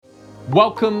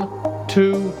Welcome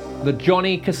to the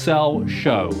Johnny Cassell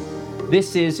Show.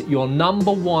 This is your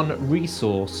number one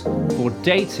resource for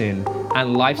dating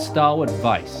and lifestyle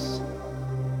advice.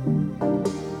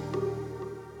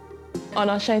 On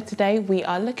our show today, we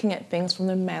are looking at things from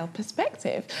the male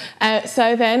perspective.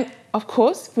 So then, of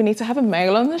course, we need to have a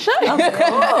male on the show. Of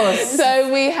course.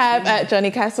 So we have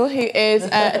Johnny Cassell, who is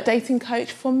a dating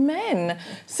coach for men.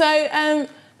 So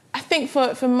I think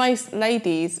for most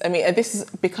ladies, I mean, this has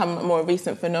become a more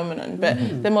recent phenomenon, but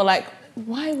they're more like,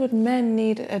 why would men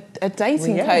need a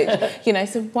dating coach? You know,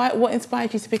 so what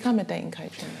inspired you to become a dating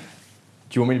coach for men?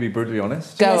 Do you want me to be brutally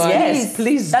honest? Go on. Yes,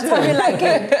 please. That's why we like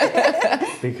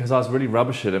it. Because I was really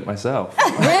rubbish at it myself.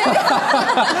 Well,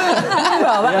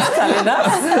 that's telling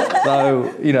us.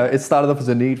 So, you know, it started off as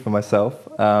a need for myself.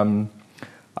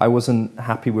 I wasn't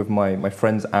happy with my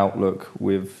friends' outlook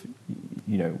with,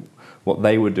 you know, what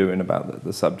they were doing about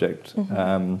the subject.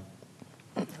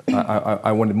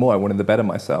 I wanted more. I wanted to better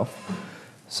myself.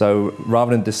 So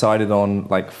rather than decided on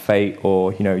like fate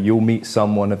or, you know, you'll meet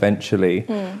someone eventually,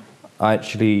 I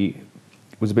actually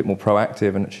was a bit more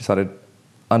proactive and actually started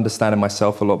understanding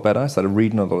myself a lot better. I started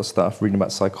reading a lot of stuff, reading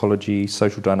about psychology,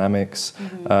 social dynamics,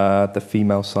 the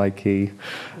female psyche,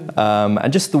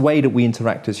 and just the way that we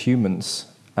interact as humans.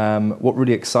 What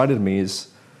really excited me is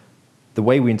the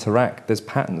way we interact, there's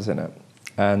patterns in it.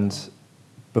 And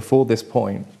before this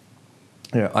point,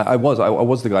 you know, I was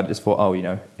the guy that just thought, oh, you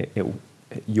know,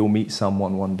 you'll meet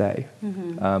someone one day.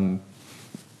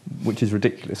 Which is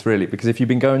ridiculous, really, because if you've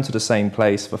been going to the same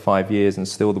place for 5 years and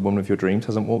still the woman of your dreams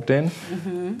hasn't walked in,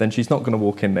 then she's not going to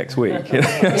walk in next week. You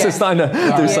know? So it's time to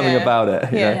do something about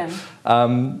it. You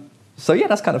know? So yeah,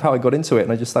 that's kind of how I got into it,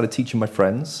 and I just started teaching my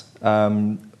friends,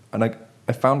 and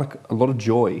I found like a lot of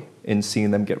joy in seeing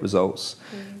them get results,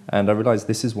 and I realized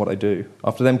this is what I do.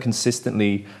 After them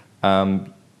consistently, you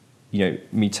know,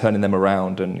 me turning them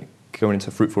around and going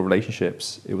into fruitful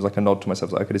relationships, it was like a nod to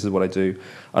myself, like, okay, this is what I do.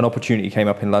 An opportunity came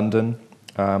up in London.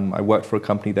 I worked for a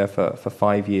company there for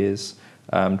 5 years,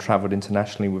 traveled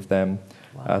internationally with them,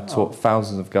 taught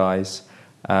thousands of guys.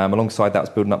 Alongside that, I was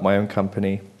building up my own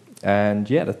company. And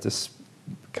yeah, this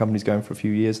company's going for a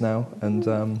few years now. And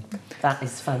that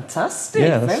is fantastic,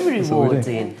 yeah, very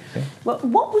rewarding. Yeah. Well,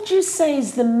 what would you say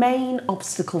is the main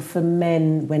obstacle for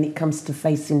men when it comes to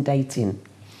facing dating?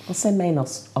 What's their main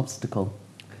obstacle?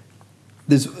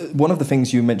 There's one of the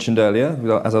things you mentioned earlier,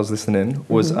 as I was listening,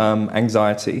 was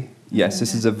anxiety. Yes,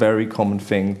 this is a very common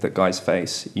thing that guys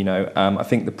face. You know, I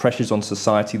think the pressures on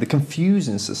society, the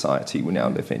confusing society we now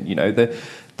live in. You know,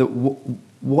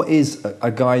 what is a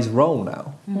guy's role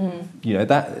now? You know,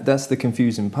 that's the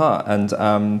confusing part,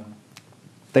 and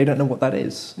they don't know what that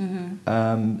is.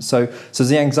 So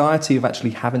the anxiety of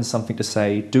actually having something to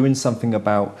say, doing something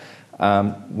about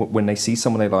when they see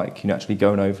someone they like, you know, actually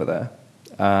going over there.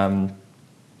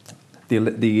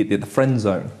 The friend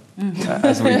zone,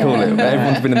 as we call it.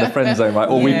 Everyone's been in the friend zone, right?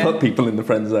 Or we put people in the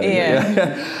friend zone.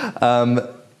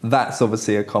 That's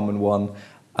obviously a common one.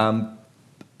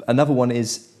 Another one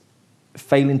is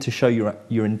failing to show your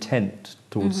intent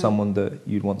towards someone that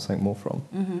you'd want something more from.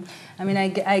 I mean,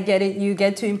 I get it. You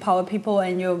get to empower people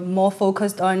and you're more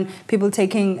focused on people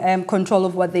taking control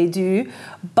of what they do.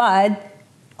 But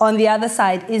on the other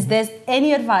side, is there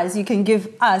any advice you can give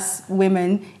us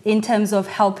women in terms of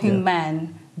helping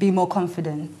men be more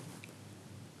confident?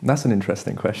 That's an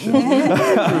interesting question.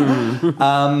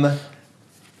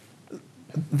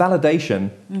 Validation,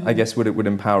 I guess, would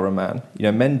empower a man. You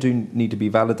know, men do need to be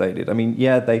validated. I mean,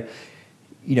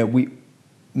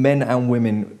 men and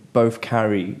women both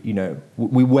carry, you know,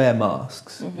 we wear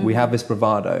masks. We have this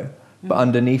bravado, but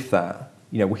underneath that,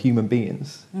 you know, we're human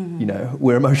beings, you know,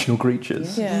 we're emotional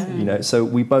creatures, you know, so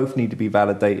we both need to be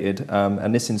validated,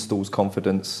 and this installs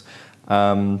confidence.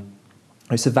 So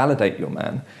validate your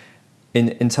man.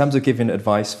 In terms of giving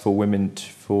advice for women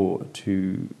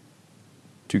to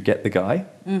get the guy,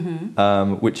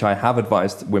 which I have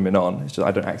advised women on, it's just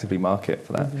I don't actively market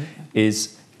for that,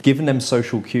 is giving them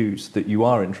social cues that you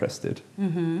are interested.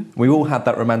 We all had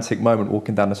that romantic moment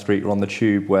walking down the street or on the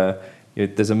tube where, you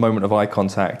know, there's a moment of eye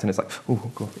contact and it's like, oh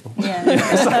god,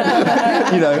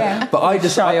 you know. But I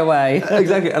just shy away.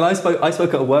 Exactly. And I spoke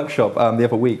at a workshop the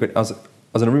other week. I was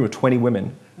in a room with 20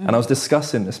 women and I was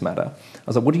discussing this matter. I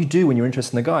was like, what do you do when you're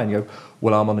interested in a guy? And you go,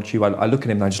 well, I'm on the tube. I look at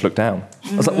him and I just look down.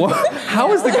 I was like, what?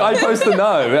 How is the guy supposed to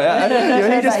know? You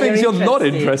know, he just thinks you're not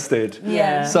interested.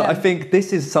 So I think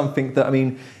this is something that, I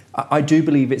mean, I do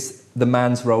believe it's the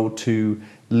man's role to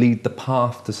lead the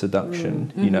path to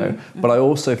seduction, you know. But I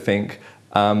also think,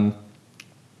 you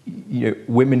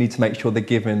women need to make sure they're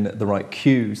given the right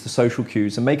cues, the social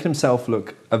cues, and making themselves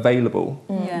look available.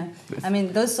 Yeah, I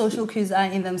mean, those social cues are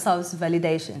in themselves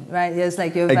validation, right? It's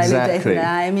like you're Exactly. validating,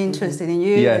 I'm interested in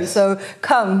you, Yes. and so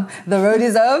come, the road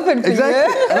is open for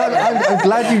Exactly. you. And I'm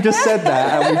glad you just said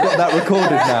that, and we've got that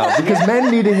recorded now, because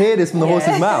men need to hear this from the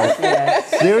horse's mouth.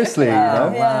 Seriously, you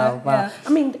know? Wow. Yeah. I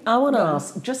mean, I want to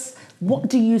ask, just what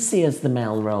do you see as the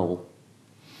male role?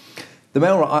 The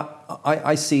male role,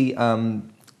 I see,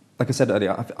 like I said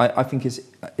earlier, I think is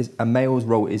a male's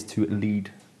role is to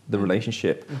lead the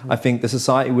relationship. I think the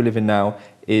society we live in now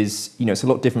is, it's a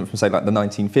lot different from, say, like the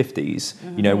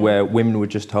 1950s, where women were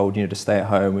just told, to stay at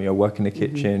home, work in the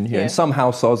kitchen. In some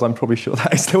households, I'm probably sure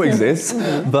that still exists.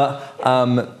 But,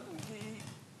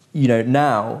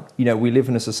 now, we live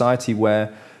in a society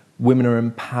where women are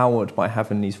empowered by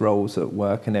having these roles at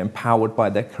work, and they're empowered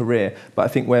by their career. But I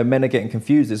think where men are getting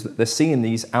confused is that they're seeing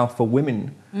these alpha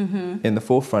women in the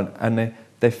forefront, and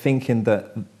they're thinking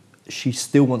that she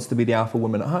still wants to be the alpha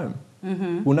woman at home.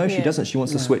 Well, no, she doesn't. She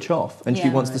wants to switch off, and she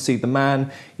wants to see the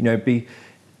man,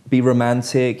 be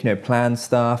romantic, plan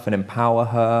stuff and empower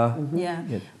her. Yeah.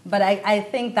 But I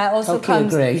think that also Totally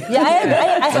comes... agree.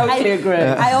 Yeah, I Totally agree.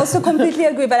 I also completely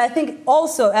agree. But I think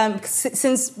also,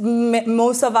 since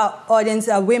most of our audience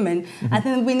are women, I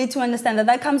think we need to understand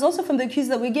that comes also from the cues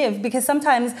that we give. Because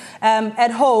sometimes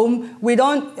at home, we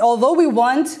don't... Although we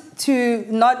want to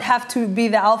not have to be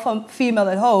the alpha female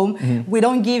at home, we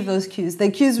don't give those cues.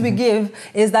 The cues we give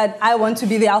is that I want to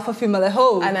be the alpha female at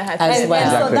home. And I had As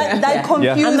well. And so that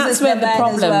confuses And that's where the man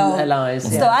problem as well.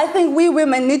 lies. So I think we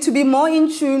women need to be more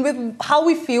in tune with how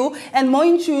we feel, and more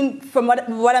in tune from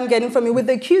what I'm getting from you with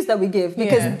the cues that we give,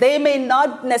 because they may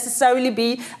not necessarily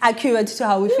be accurate to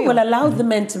how we feel. Well, allow the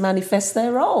men to manifest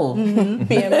their role.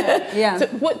 Be a man. Yeah. So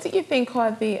what do you think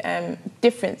are the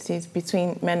differences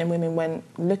between men and women when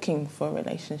looking for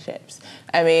relationships?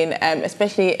 I mean,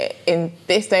 especially in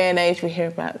this day and age, we hear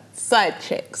about side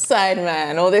chick, side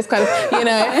man, all this kind of,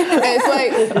 it's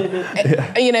like,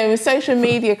 with social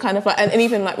media kind of like, and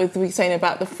even like with we saying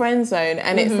about the friend zone,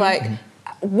 and it's like,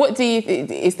 what do you,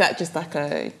 is that just like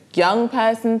a young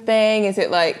person thing? Is it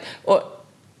like, or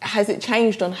has it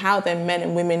changed on how then men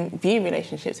and women view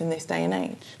relationships in this day and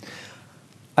age?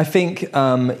 I think,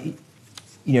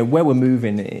 where we're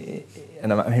moving,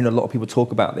 and I'm hearing a lot of people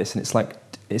talk about this, and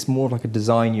it's more of like a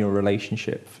design your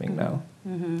relationship thing now.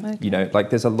 Okay. Like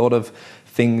there's a lot of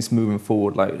things moving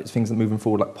forward, like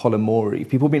polyamory.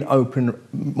 People have been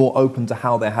more open to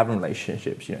how they're having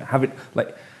relationships.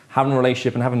 Having a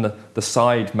relationship and having the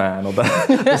side man or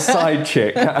the side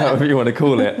chick, however you want to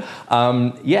call it.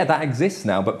 That exists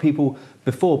now. But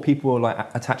before people were like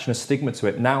attaching a stigma to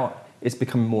it. Now it's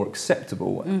becoming more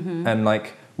acceptable, and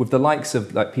like with the likes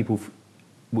of like people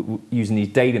using these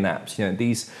dating apps,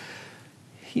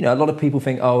 a lot of people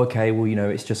think, oh, okay, well,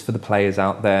 it's just for the players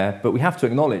out there. But we have to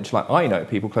acknowledge, like I know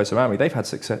people close around me, they've had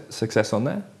success on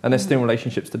there, and they're still in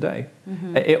relationships today.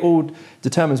 It all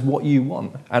determines what you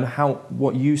want and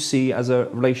what you see as a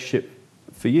relationship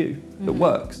for you that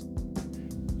works.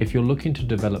 If you're looking to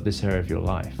develop this area of your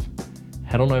life,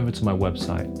 head on over to my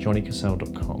website,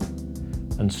 johnnycassell.com,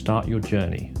 and start your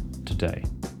journey today.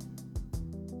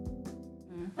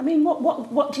 I mean,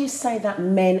 what do you say that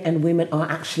men and women are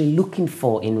actually looking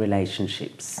for in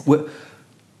relationships? Well,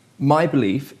 my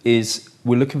belief is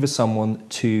we're looking for someone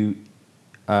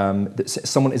that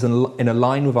someone is in a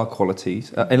line with our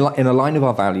qualities, in a line with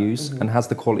our values, and has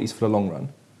the qualities for the long run.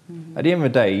 At the end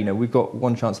of the day, we've got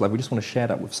one chance in life. We just want to share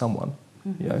that with someone.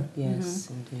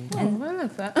 Yes, indeed. I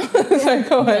love that. So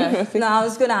go on. No, I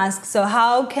was going to ask. So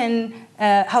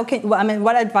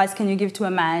what advice can you give to a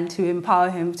man to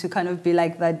empower him to kind of be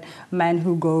like that man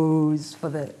who goes for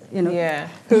the,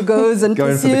 who goes and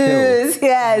Going for the pursues?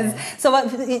 Yes. So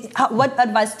what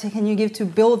advice can you give to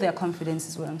build their confidence?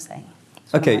 Is what I'm saying.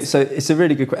 Okay, so it's a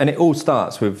really good question, and it all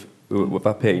starts with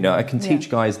up here. I can teach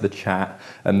guys the chat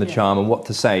and the charm and what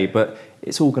to say, but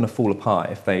it's all going to fall apart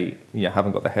if they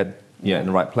haven't got their head in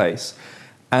the right place.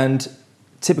 And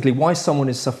typically why someone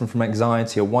is suffering from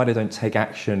anxiety or why they don't take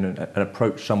action and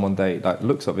approach someone they like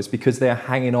looks of is because they're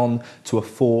hanging on to a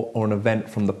thought or an event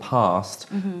from the past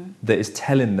that is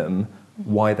telling them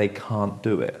why they can't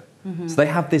do it. So they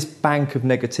have this bank of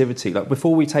negativity. Like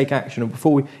before we take action, or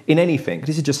before we, in anything,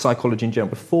 this is just psychology in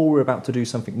general, before we're about to do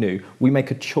something new, we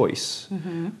make a choice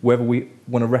whether we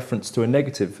want a reference to a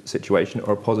negative situation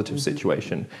or a positive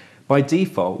situation. By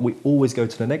default, we always go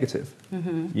to the negative.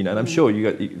 And I'm sure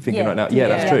you're thinking right now,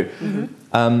 that's true.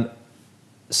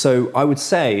 So I would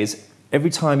say is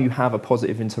every time you have a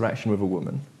positive interaction with a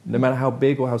woman, no matter how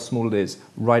big or how small it is,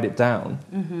 write it down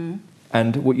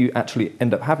And what you actually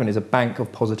end up having is a bank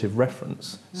of positive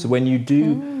reference. So when you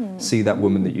do see that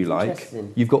woman that you like,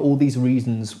 Interesting. you've got all these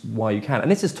reasons why you can. And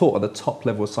this is taught at the top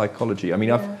level of psychology. I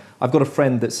mean, I've got a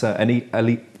friend that's an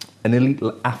elite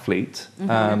athlete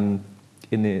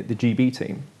in the GB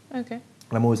team. Okay.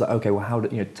 And I'm always like, okay, well,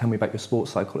 tell me about your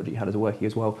sports psychology. How does it work? He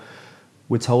goes, well,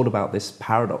 we're told about this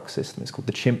paradox system. It's called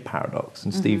the chimp paradox.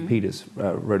 And Steve Peters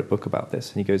wrote a book about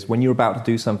this. And he goes, when you're about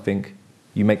to do something,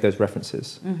 you make those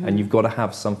references. And you've got to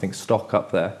have something stock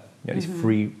up there. You know, these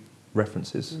free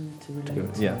references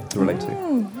to relate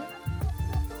to.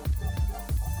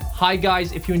 Hi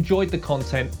guys, if you enjoyed the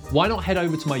content, why not head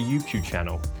over to my YouTube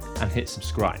channel and hit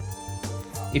subscribe.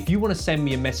 If you want to send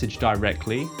me a message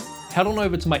directly, head on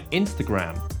over to my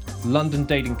Instagram, London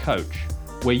Dating Coach,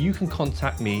 where you can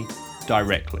contact me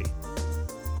directly.